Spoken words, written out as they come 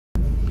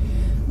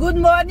Good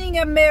morning,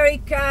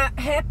 America.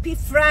 Happy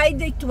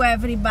Friday to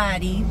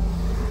everybody.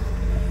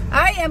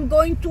 I am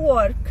going to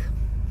work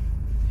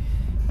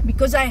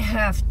because I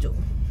have to.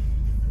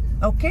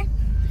 Okay?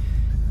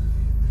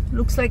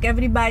 Looks like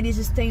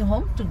everybody's staying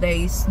home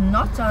today. It's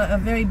not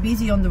very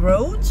busy on the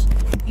roads.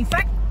 In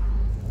fact,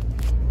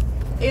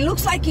 it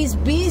looks like it's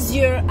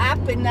busier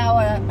up in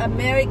our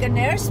American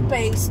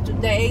airspace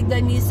today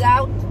than is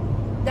out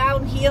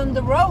down here on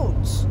the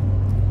roads.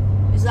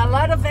 There's a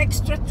lot of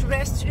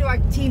extraterrestrial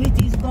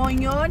activities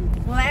going on.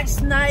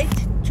 Last night,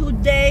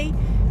 today,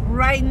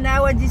 right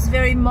now at this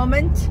very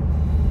moment,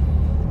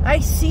 I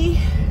see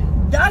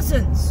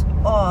dozens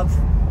of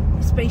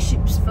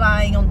spaceships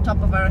flying on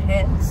top of our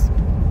heads.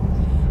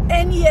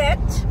 And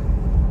yet,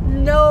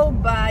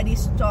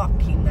 nobody's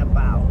talking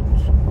about.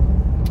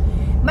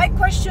 My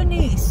question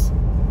is,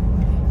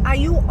 are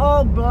you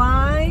all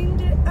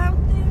blind out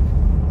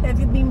there?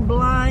 Have you been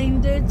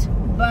blinded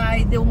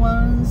by the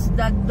ones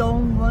that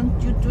don't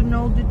want you to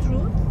know the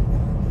truth?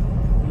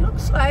 It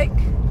looks like,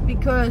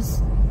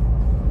 because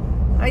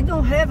I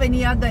don't have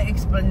any other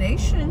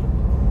explanation.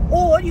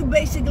 Or you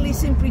basically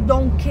simply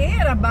don't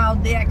care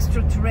about the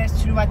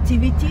extraterrestrial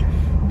activity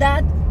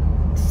that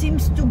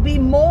seems to be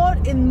more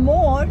and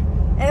more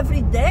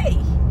every day.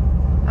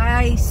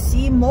 I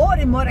see more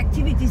and more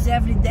activities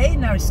every day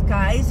in our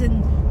skies,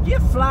 and they're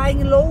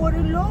flying lower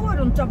and lower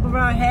on top of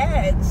our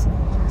heads.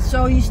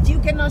 So you still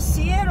cannot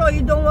see it, or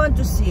you don't want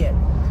to see it.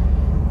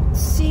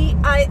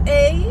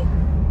 CIA,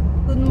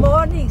 good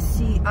morning,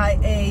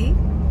 CIA,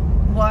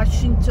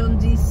 Washington,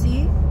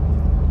 D.C.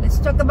 Let's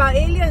talk about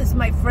aliens,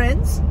 my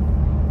friends.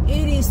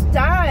 It is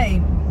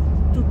time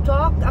to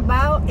talk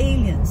about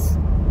aliens.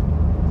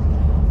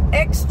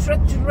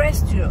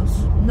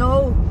 Extraterrestrials,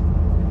 no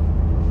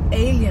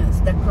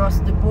aliens that cross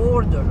the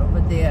border over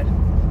there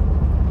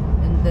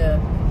in the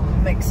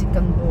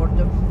Mexican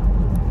border.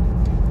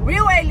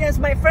 Real aliens,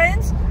 my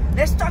friends,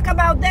 let's talk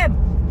about them.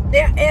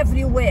 They're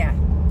everywhere.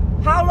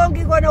 How long are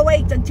you going to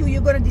wait until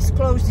you're going to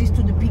disclose this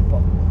to the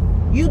people?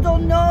 You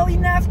don't know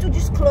enough to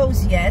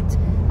disclose yet.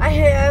 I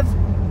have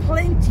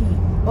plenty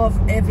of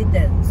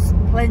evidence.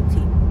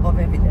 Plenty of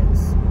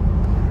evidence.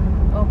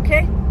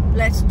 Okay?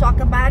 Let's talk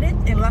about it,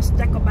 and let's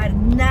talk about it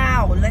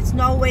now. Let's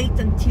not wait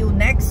until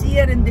next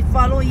year and the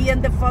following year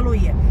and the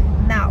following year.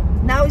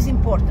 Now is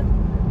important.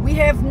 We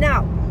have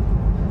now.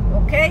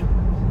 Okay?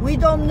 We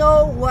don't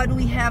know what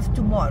we have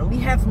tomorrow. We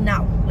have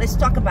now. Let's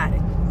talk about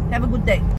it. Have a good day.